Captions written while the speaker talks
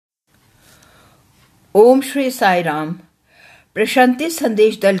ओम श्री साई राम। प्रशांति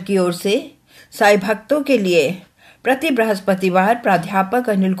संदेश दल की ओर से साई भक्तों के लिए प्रति बृहस्पतिवार प्राध्यापक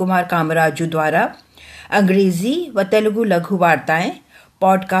अनिल कुमार कामराजू द्वारा अंग्रेजी व तेलुगु लघु वार्ताएं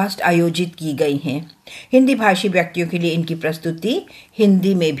पॉडकास्ट आयोजित की गई हैं। हिंदी भाषी व्यक्तियों के लिए इनकी प्रस्तुति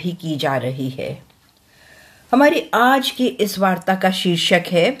हिंदी में भी की जा रही है। हमारी आज की इस वार्ता का शीर्षक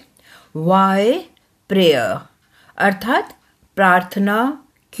है वाई प्रेयर, अर्थात प्रार्थना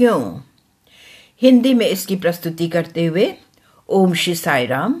क्यों। हिंदी में इसकी प्रस्तुति करते हुए ओम श्री साई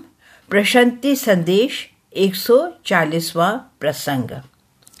राम। प्रशांति संदेश 140वां प्रसंग।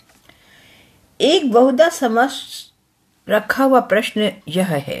 एक बहुधा समझ रखा हुआ प्रश्न यह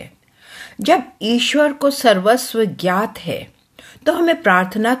है, जब ईश्वर को सर्वस्व ज्ञात है तो हमें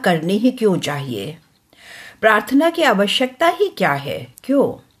प्रार्थना करनी ही क्यों चाहिए? प्रार्थना की आवश्यकता ही क्या है? क्यों?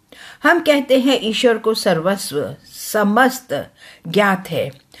 हम कहते हैं ईश्वर को सर्वस्व समस्त ज्ञात है,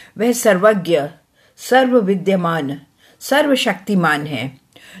 वह सर्वज्ञ, सर्व विद्यमान, सर्वशक्तिमान है,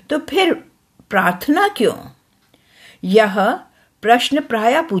 तो फिर प्रार्थना क्यों? यह प्रश्न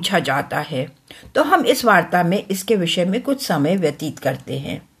प्रायः पूछा जाता है, तो हम इस वार्ता में इसके विषय में कुछ समय व्यतीत करते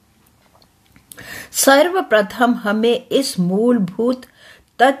हैं। सर्वप्रथम हमें इस मूलभूत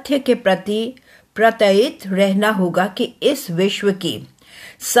तथ्य के प्रति प्रत्ययित रहना होगा कि इस विश्व की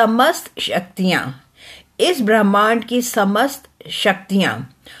समस्त शक्तियां, इस ब्रह्मांड की समस्त शक्तियां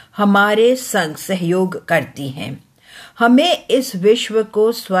हमारे संग सहयोग करती हैं। हमें इस विश्व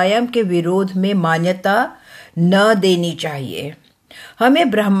को स्वयं के विरोध में मान्यता न देनी चाहिए। हमें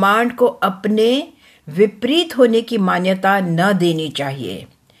ब्रह्मांड को अपने विपरीत होने की मान्यता न देनी चाहिए।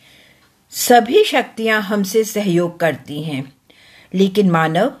 सभी शक्तियां हमसे सहयोग करती हैं, लेकिन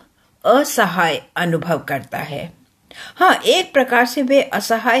मानव असहाय अनुभव करता है। हाँ, एक प्रकार से वे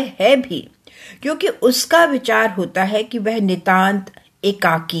असहाय है भी, क्योंकि उसका विचार होता है कि वह नितांत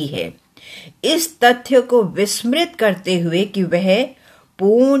एकाकी है। इस तथ्य को विस्मृत करते हुए कि वह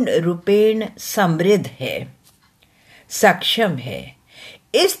पूर्ण रूपेण समृद्ध है, सक्षम है।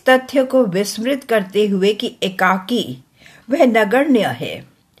 इस तथ्य को विस्मृत करते हुए कि एकाकी वह नगण्य है।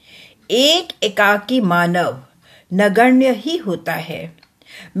 एक एकाकी मानव नगण्य ही होता है।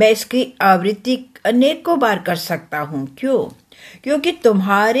 मैं इसकी आवृत्ति अनेकों बार कर सकता हूं। क्यों? क्योंकि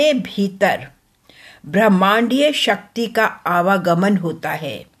तुम्हारे भीतर ब्रह्मांडीय शक्ति का आवागमन होता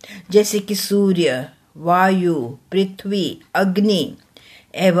है, जैसे कि सूर्य, वायु, पृथ्वी, अग्नि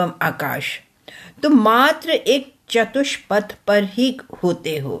एवं आकाश। तुम मात्र एक चतुष्पथ पर ही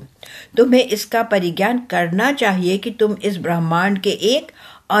होते हो। तुम्हें इसका परिज्ञान करना चाहिए कि तुम इस ब्रह्मांड के एक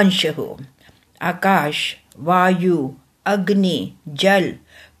अंश हो। आकाश, वायु, अग्नि, जल,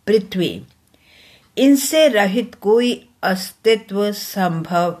 पृथ्वी, इनसे रहित कोई अस्तित्व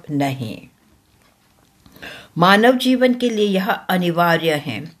संभव नहीं। मानव जीवन के लिए यह अनिवार्य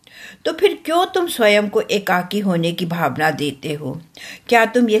है। तो फिर क्यों तुम स्वयं को एकाकी होने की भावना देते हो? क्या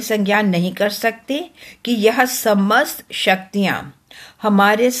तुम ये संज्ञान नहीं कर सकते कि यह समस्त शक्तियां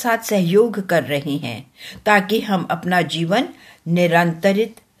हमारे साथ सहयोग कर रही हैं ताकि हम अपना जीवन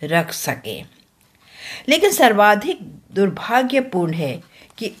निरंतरित रख सकें? लेकिन सर्वाधिक दुर्भाग्यपूर्ण है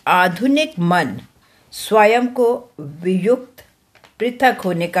कि आधुनिक मन स्वयं को वियुक्त पृथक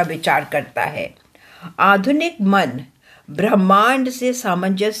होने का विचार करता है। आधुनिक मन ब्रह्मांड से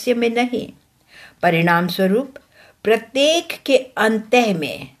सामंजस्य में नहीं, परिणाम स्वरूप प्रत्येक के अंतः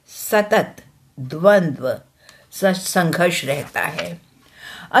में सतत द्वंद्व संघर्ष रहता है।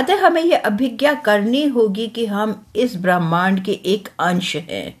 अतः हमें यह अभिज्ञा करनी होगी कि हम इस ब्रह्मांड के एक अंश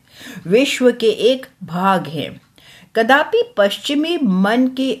हैं, विश्व के एक भाग हैं। कदापि पश्चिमी मन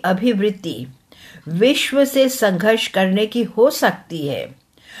की अभिवृत्ति विश्व से संघर्ष करने की हो सकती है,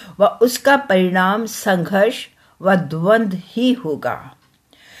 व उसका परिणाम संघर्ष व द्वंद्व ही होगा।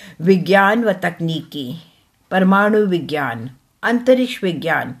 विज्ञान व तकनीकी, परमाणु विज्ञान, अंतरिक्ष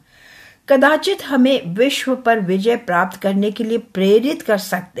विज्ञान कदाचित हमें विश्व पर विजय प्राप्त करने के लिए प्रेरित कर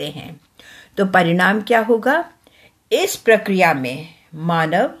सकते हैं। तो परिणाम क्या होगा? इस प्रक्रिया में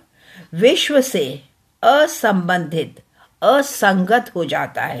मानव विश्व से असंबंधित, असंगत हो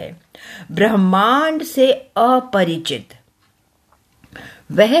जाता है, ब्रह्मांड से अपरिचित।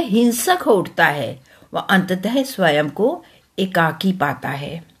 वह हिंसक हो उठता है व अंततः स्वयं को एकाकी पाता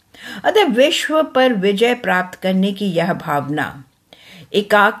है। अतः विश्व पर विजय प्राप्त करने की यह भावना,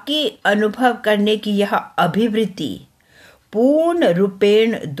 एकाकी अनुभव करने की यह अभिवृत्ति पूर्ण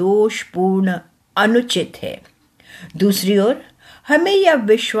रूपेण दोषपूर्ण, अनुचित है। दूसरी ओर हमें यह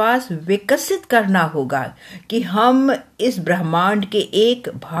विश्वास विकसित करना होगा कि हम इस ब्रह्मांड के एक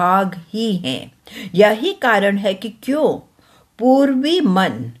भाग ही हैं। यही कारण है कि क्यों पूर्वी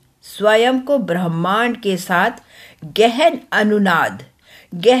मन स्वयं को ब्रह्मांड के साथ गहन अनुनाद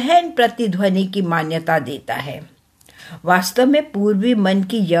गहन प्रतिध्वनि की मान्यता देता है। वास्तव में पूर्वी मन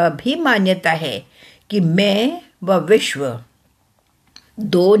की यह भी मान्यता है कि मैं व विश्व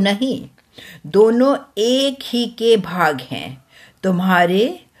दो नहीं, दोनों एक ही के भाग हैं।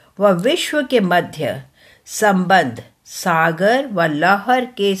 तुम्हारे व विश्व के मध्य संबंध सागर व लहर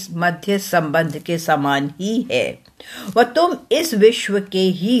के मध्य संबंध के समान ही है। व तुम इस विश्व के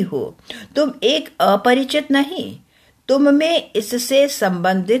ही हो, तुम एक अपरिचित नहीं। तुम में इससे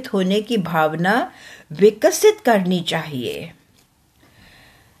संबंधित होने की भावना विकसित करनी चाहिए।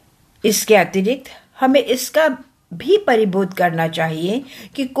 इसके अतिरिक्त हमें इसका भी परिबोध करना चाहिए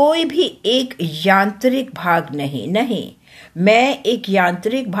कि कोई भी एक यांत्रिक भाग नहीं, मैं एक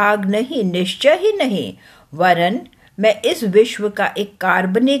यांत्रिक भाग नहीं, निश्चय ही नहीं, वरन मैं इस विश्व का एक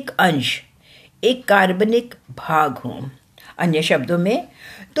कार्बनिक अंश, एक कार्बनिक भाग हूं। अन्य शब्दों में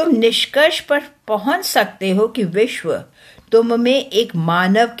तुम निष्कर्ष पर पहुंच सकते हो कि विश्व तुम में एक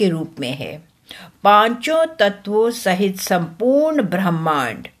मानव के रूप में है। पांचों तत्वों सहित संपूर्ण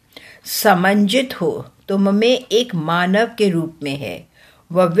ब्रह्मांड समंजित हो तुम में एक मानव के रूप में है।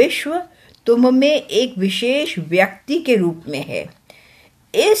 वह विश्व तुम में एक विशेष व्यक्ति के रूप में है।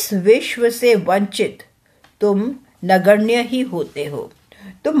 इस विश्व से वंचित तुम नगण्य ही होते हो,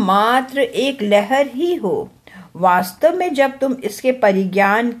 तुम मात्र एक लहर ही हो। वास्तव में जब तुम इसके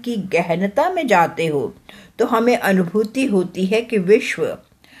परिज्ञान की गहनता में जाते हो तो हमें अनुभूति होती है कि विश्व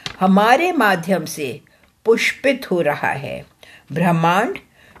हमारे माध्यम से पुष्पित हो रहा है। ब्रह्मांड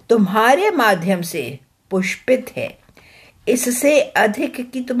तुम्हारे माध्यम से पुष्पित है। इससे अधिक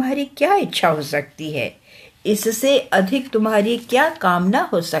की तुम्हारी क्या इच्छा हो सकती है? इससे अधिक तुम्हारी क्या कामना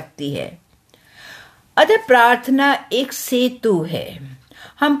हो सकती है? अतः प्रार्थना एक सेतु है।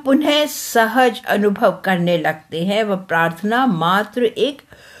 हम पुनः सहज अनुभव करने लगते हैं। वह प्रार्थना मात्र एक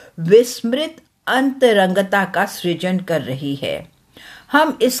विस्मृत अंतरंगता का सृजन कर रही है।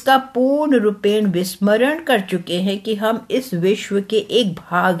 हम इसका पूर्ण रूपेण विस्मरण कर चुके हैं कि हम इस विश्व के एक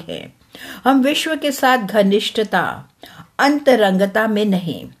भाग हैं। हम विश्व के साथ घनिष्ठता, अंतरंगता में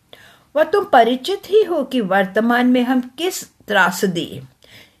नहीं। वह तुम परिचित ही हो कि वर्तमान में हम किस त्रासदी,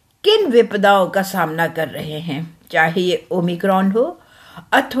 किन विपदाओं का सामना कर रहे हैं। चाहे ये ओमिक्रॉन हो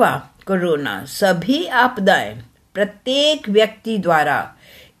अथवा कोरोना, सभी आपदाएं प्रत्येक व्यक्ति द्वारा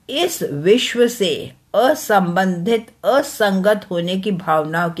इस विश्व से असंबंधित, असंगत होने की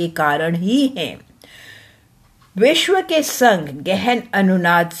भावनाओं के कारण ही हैं। विश्व के संग गहन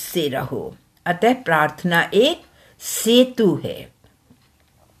अनुनाद से रहो। अतः प्रार्थना एक सेतु है।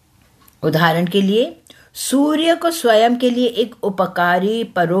 उदाहरण के लिए सूर्य को स्वयं के लिए एक उपकारी,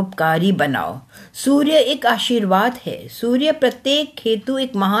 परोपकारी बनाओ। सूर्य एक आशीर्वाद है। सूर्य प्रत्येक हेतु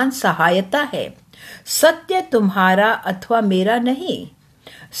एक महान सहायता है। सत्य तुम्हारा अथवा मेरा नहीं,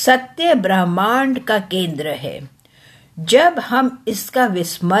 सत्य ब्रह्मांड का केंद्र है। जब हम इसका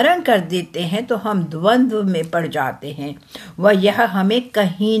विस्मरण कर देते हैं तो हम द्वंद्व में पड़ जाते हैं। वह यह हमें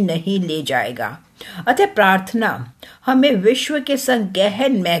कहीं नहीं ले जाएगा। अतः प्रार्थना हमें विश्व के संग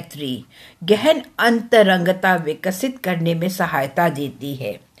गहन मैत्री, गहन अंतरंगता विकसित करने में सहायता देती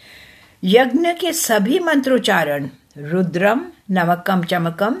है। यज्ञ के सभी मंत्रोच्चारण, रुद्रम नमकम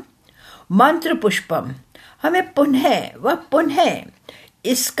चमकम, मंत्र पुष्पम, हमें पुनः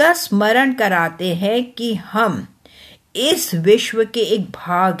इसका स्मरण कराते हैं कि हम इस विश्व के एक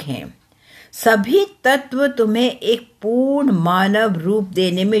भाग हैं। सभी तत्व तुम्हें एक पूर्ण मानव रूप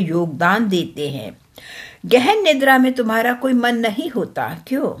देने में योगदान देते हैं। गहन निद्रा में तुम्हारा कोई मन नहीं होता।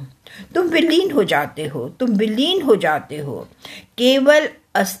 क्यों? तुम विलीन हो जाते हो। केवल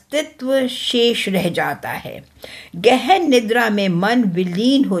अस्तित्व शेष रह जाता है। गहन निद्रा में मन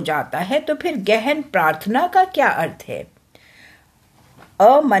विलीन हो जाता है। तो फिर गहन प्रार्थना का क्या अर्थ है?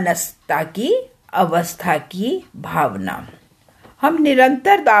 अमनस्कता की अवस्था की भावना। हम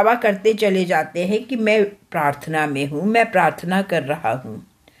निरंतर दावा करते चले जाते हैं कि मैं प्रार्थना में हूं, मैं प्रार्थना कर रहा हूं।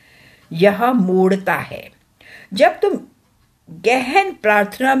 यह मूढ़ता है। जब तुम गहन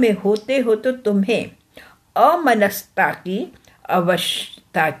प्रार्थना में होते हो तो तुम्हें अमनस्कता की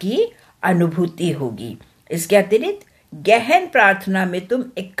अवस्था की अनुभूति होगी। इसके अतिरिक्त गहन प्रार्थना में तुम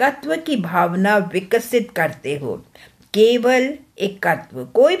एकत्व की भावना विकसित करते हो। केवल एकत्व,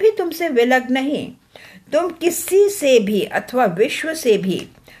 कोई भी तुमसे विलग नहीं। तुम किसी से भी अथवा विश्व से भी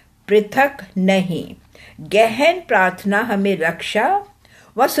पृथक नहीं। गहन प्रार्थना हमें रक्षा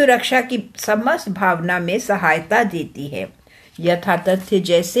व सुरक्षा की समस्त भावना में सहायता देती है। यथा तथ्य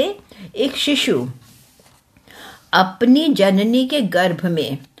जैसे एक शिशु अपनी जननी के गर्भ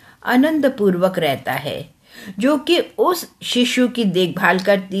में आनंद पूर्वक रहता है, जो कि उस शिशु की देखभाल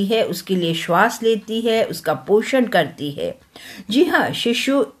करती है, उसके लिए श्वास लेती है, उसका पोषण करती है। जी हाँ,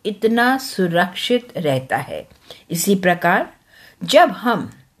 शिशु इतना सुरक्षित रहता है। इसी प्रकार जब हम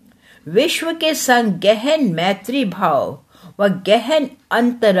विश्व के संग गहन मैत्री भाव व गहन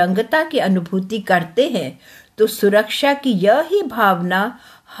अंतरंगता की अनुभूति करते हैं तो सुरक्षा की यह ही भावना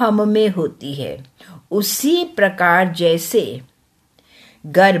हम में होती है। उसी प्रकार जैसे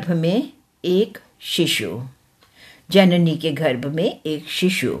गर्भ में एक शिशु, जननी के गर्भ में एक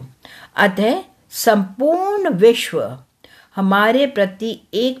शिशु, अतः संपूर्ण विश्व हमारे प्रति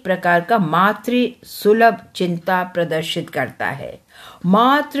एक प्रकार का मातृ सुलभ चिंता प्रदर्शित करता है,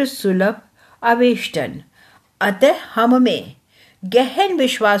 मातृ सुलभ आवेष्टन। अतः हम में गहन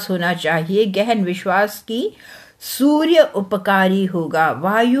विश्वास होना चाहिए, गहन विश्वास की सूर्य उपकारी होगा,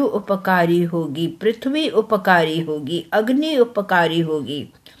 वायु उपकारी होगी, पृथ्वी उपकारी होगी, अग्नि उपकारी होगी।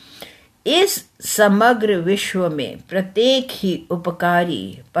 इस समग्र विश्व में प्रत्येक ही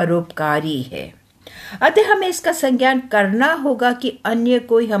उपकारी परोपकारी है। अतः हमें इसका संज्ञान करना होगा कि अन्य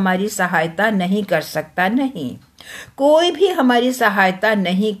कोई हमारी सहायता नहीं कर सकता, नहीं, कोई भी हमारी सहायता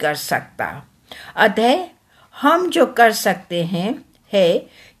नहीं कर सकता। अतः हम जो कर सकते हैं है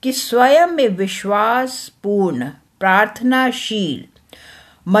कि स्वयं में विश्वास पूर्ण प्रार्थनाशील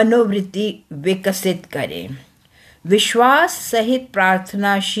मनोवृत्ति विकसित करें। विश्वास सहित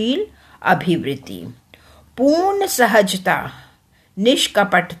प्रार्थनाशील अभिवृत्ति, पूर्ण सहजता,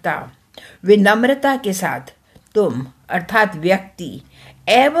 निष्कपटता, विनम्रता के साथ तुम अर्थात व्यक्ति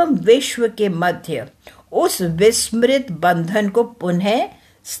एवं विश्व के मध्य उस विस्मृत बंधन को पुनः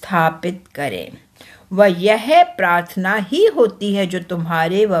स्थापित करें। वह यह प्रार्थना ही होती है जो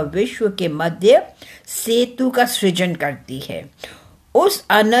तुम्हारे व विश्व के मध्य सेतु का सृजन करती है। उस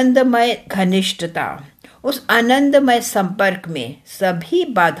आनंदमय घनिष्ठता, उस आनंदमय संपर्क में सभी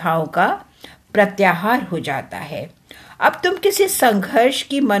बाधाओं का प्रत्याहार हो जाता है। अब तुम किसी संघर्ष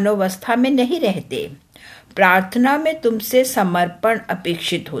की मनोवस्था में नहीं रहते। प्रार्थना में तुमसे समर्पण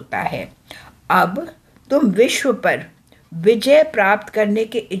अपेक्षित होता है। अब तुम विश्व पर विजय प्राप्त करने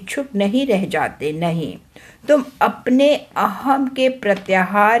के इच्छुक नहीं रह जाते, नहीं, तुम अपने अहम के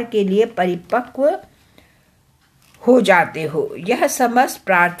प्रत्याहार के लिए परिपक्व हो जाते हो। यह समस्त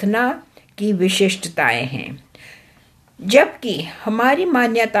प्रार्थना की विशिष्टताएं हैं। जबकि हमारी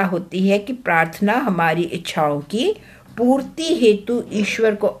मान्यता होती है कि प्रार्थना हमारी इच्छाओं की पूर्ति हेतु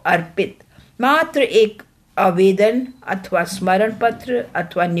ईश्वर को अर्पित मात्र एक आवेदन अथवा स्मरण पत्र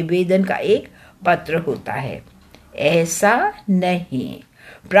अथवा निवेदन का एक पत्र होता है। ऐसा नहीं।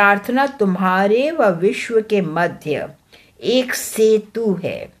 प्रार्थना तुम्हारे व विश्व के मध्य एक सेतु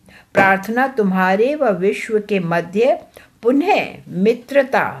है। प्रार्थना तुम्हारे व विश्व के मध्य पुनः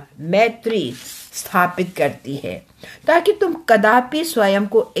मित्रता, मैत्री स्थापित करती है ताकि तुम कदापि स्वयं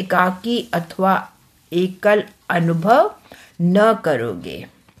को एकाकी अथवा एकल अनुभव न करोगे।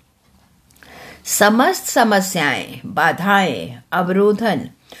 समस्त समस्याएं, बाधाएं, अवरोधन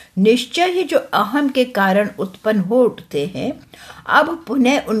निश्चय ही जो अहम के कारण उत्पन्न हो उठते हैं, अब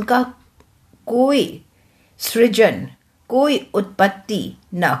पुनः उनका कोई सृजन, कोई उत्पत्ति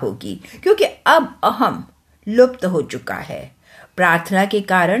न होगी, क्योंकि अब अहम लुप्त हो चुका है। प्रार्थना के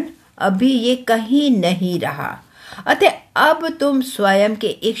कारण अभी ये कहीं नहीं रहा। अतः अब तुम स्वयं के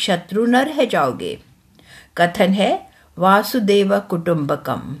एक शत्रु न रह जाओगे। कथन है वासुदेव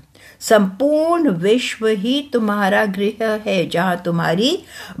कुटुंबकम, संपूर्ण विश्व ही तुम्हारा गृह है, जहां तुम्हारी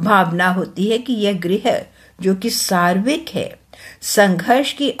भावना होती है कि यह गृह जो कि सार्विक है,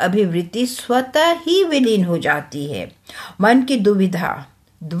 संघर्ष की अभिवृत्ति स्वतः ही विलीन हो जाती है। मन की दुविधा,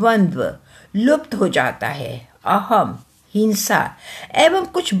 द्वंद्व लुप्त हो जाता है। अहम, हिंसा एवं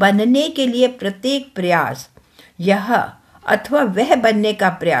कुछ बनने के लिए प्रत्येक प्रयास, यह अथवा वह बनने का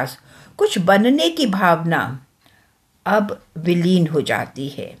प्रयास, कुछ बनने की भावना अब विलीन हो जाती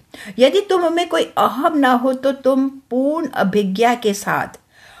है। यदि तुम में कोई अहम ना हो तो तुम पूर्ण अभिज्ञा के साथ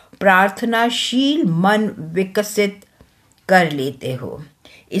प्रार्थनाशील मन विकसित कर लेते हो।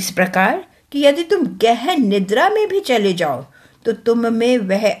 इस प्रकार कि यदि तुम गहन निद्रा में भी चले जाओ तो तुम में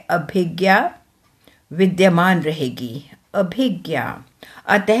वह अभिज्ञा विद्यमान रहेगी। अभिज्ञा,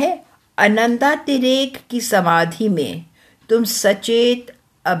 अतः अनंतातिरेक की समाधि में तुम सचेत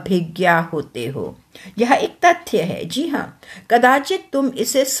अभिज्ञा होते हो। यह एक तथ्य है। जी हाँ, कदाचित तुम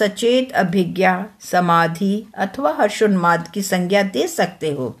इसे सचेत अभिज्ञा, समाधि अथवा हर्षोन्माद की संज्ञा दे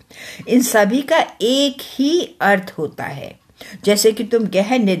सकते हो। इन सभी का एक ही अर्थ होता है, जैसे कि तुम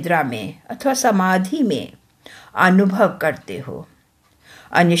गहन निद्रा में अथवा समाधि में अनुभव करते हो।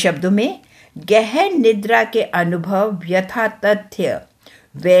 अन्य शब्दों में, गहन निद्रा के अनुभव यथा तथ्य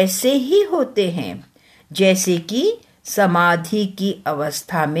वैसे ही होते हैं जैसे कि समाधि की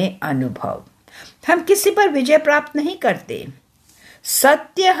अवस्था में अनुभव। हम किसी पर विजय प्राप्त नहीं करते।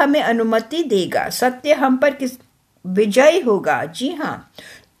 सत्य हमें अनुमति देगा, सत्य हम पर किस विजय होगा। जी हाँ,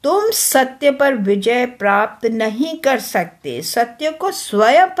 तुम सत्य पर विजय प्राप्त नहीं कर सकते, सत्य को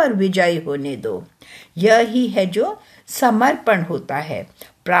स्वयं पर विजयी होने दो। यह ही है जो समर्पण होता है।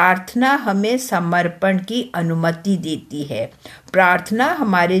 प्रार्थना हमें समर्पण की अनुमति देती है। प्रार्थना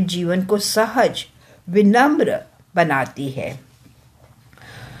हमारे जीवन को सहज, विनम्र बनाती है।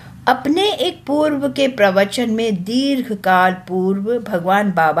 अपने एक पूर्व के प्रवचन में दीर्घ काल पूर्व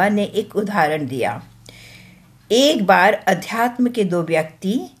भगवान बाबा ने एक उदाहरण दिया। एक बार अध्यात्म के दो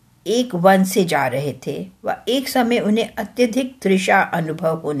व्यक्ति एक वन से जा रहे थे व एक समय उन्हें अत्यधिक तृषा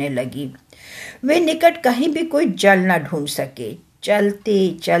अनुभव होने लगी। वे निकट कहीं भी कोई जल न ढूंढ सके।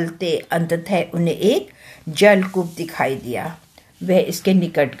 चलते चलते अंततः उन्हें एक जलकूप दिखाई दिया। वे इसके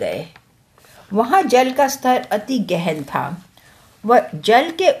निकट गए। वहां जल का स्तर अति गहन था। वह जल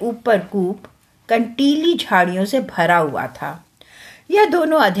के ऊपर कूप कंटीली झाड़ियों से भरा हुआ था। यह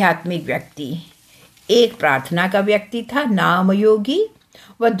दोनों आध्यात्मिक व्यक्ति, एक प्रार्थना का व्यक्ति था नाम योगी,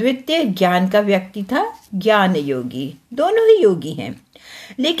 व द्वितीय ज्ञान का व्यक्ति था ज्ञान योगी। दोनों ही योगी हैं,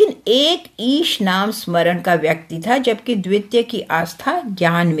 लेकिन एक ईश नाम स्मरण का व्यक्ति था, जबकि द्वितीय की आस्था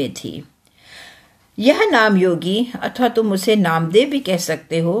ज्ञान में थी। यह नाम योगी, अथवा तुम उसे नामदेव भी कह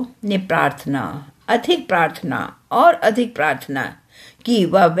सकते हो, ने प्रार्थना, अधिक प्रार्थना और अधिक प्रार्थना की।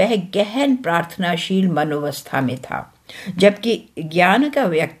 वह गहन प्रार्थनाशील मनोवस्था में था, जबकि ज्ञान का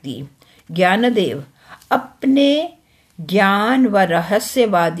व्यक्ति ज्ञानदेव अपने ज्ञान व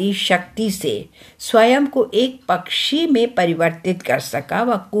रहस्यवादी शक्ति से स्वयं को एक पक्षी में परिवर्तित कर सका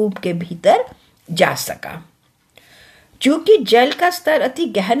व कूप के भीतर जा सका। चूंकि जल का स्तर अति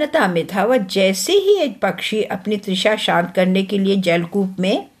गहनता में था, वह जैसे ही एक पक्षी अपनी तृषा शांत करने के लिए जलकूप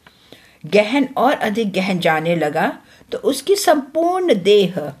में गहन और अधिक गहन जाने लगा, तो उसकी संपूर्ण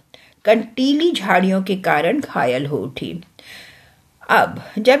देह कंटीली झाड़ियों के कारण घायल हो उठी। अब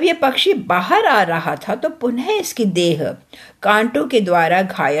जब यह पक्षी बाहर आ रहा था, तो पुनः इसकी देह कांटों के द्वारा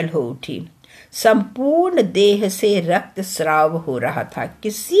घायल हो उठी। संपूर्ण देह से रक्त स्राव हो रहा था।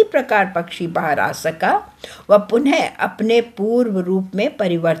 किसी प्रकार पक्षी बाहर आ सका, वह पुनः अपने पूर्व रूप में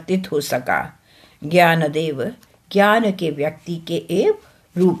परिवर्तित हो सका, ज्ञानदेव ज्ञान के व्यक्ति के एव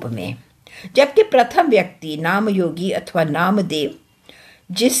रूप में। जबकि प्रथम व्यक्ति नाम योगी अथवा नामदेव,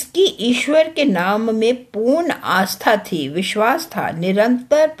 जिसकी ईश्वर के नाम में पूर्ण आस्था थी, विश्वास था,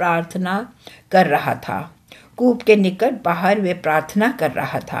 निरंतर प्रार्थना कर रहा था। कूप के निकट बाहर वे प्रार्थना कर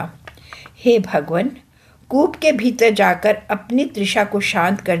रहा था, हे भगवान, कूप के भीतर जाकर अपनी तृषा को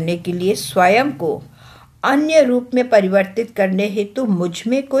शांत करने के लिए स्वयं को अन्य रूप में परिवर्तित करने हेतु मुझ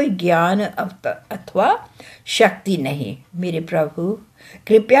में कोई ज्ञान अथवा शक्ति नहीं। मेरे प्रभु,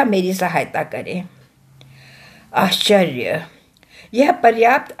 कृपया मेरी सहायता करें। आश्चर्य! यह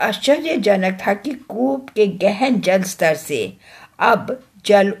पर्याप्त आश्चर्यजनक था कि कूप के गहन जल स्तर से अब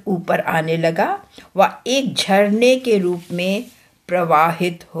जल ऊपर आने लगा व एक झरने के रूप में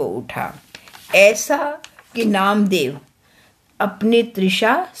प्रवाहित हो उठा, ऐसा कि नामदेव अपनी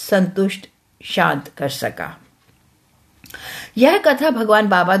तृषा संतुष्ट शांत कर सका। यह कथा भगवान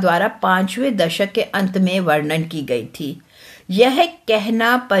बाबा द्वारा 5वें दशक के अंत में वर्णन की गई थी। यह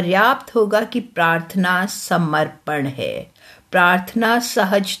कहना पर्याप्त होगा कि प्रार्थना समर्पण है, प्रार्थना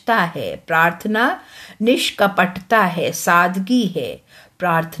सहजता है, प्रार्थना निष्कपटता है, सादगी है,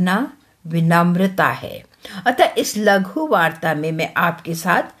 प्रार्थना विनम्रता है। अतः इस लघु वार्ता में मैं आपके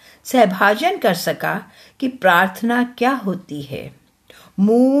साथ सहभाजन कर सका कि प्रार्थना क्या होती है।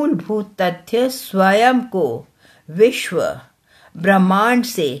 मूलभूत तथ्य स्वयं को विश्व ब्रह्मांड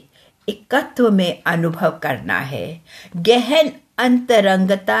से एकत्व में अनुभव करना है, गहन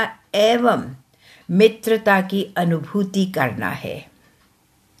अंतरंगता एवं मित्रता की अनुभूति करना है।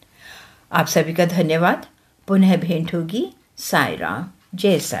 आप सभी का धन्यवाद। पुनः भेंट होगी। साई राम,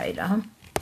 जय साई राम।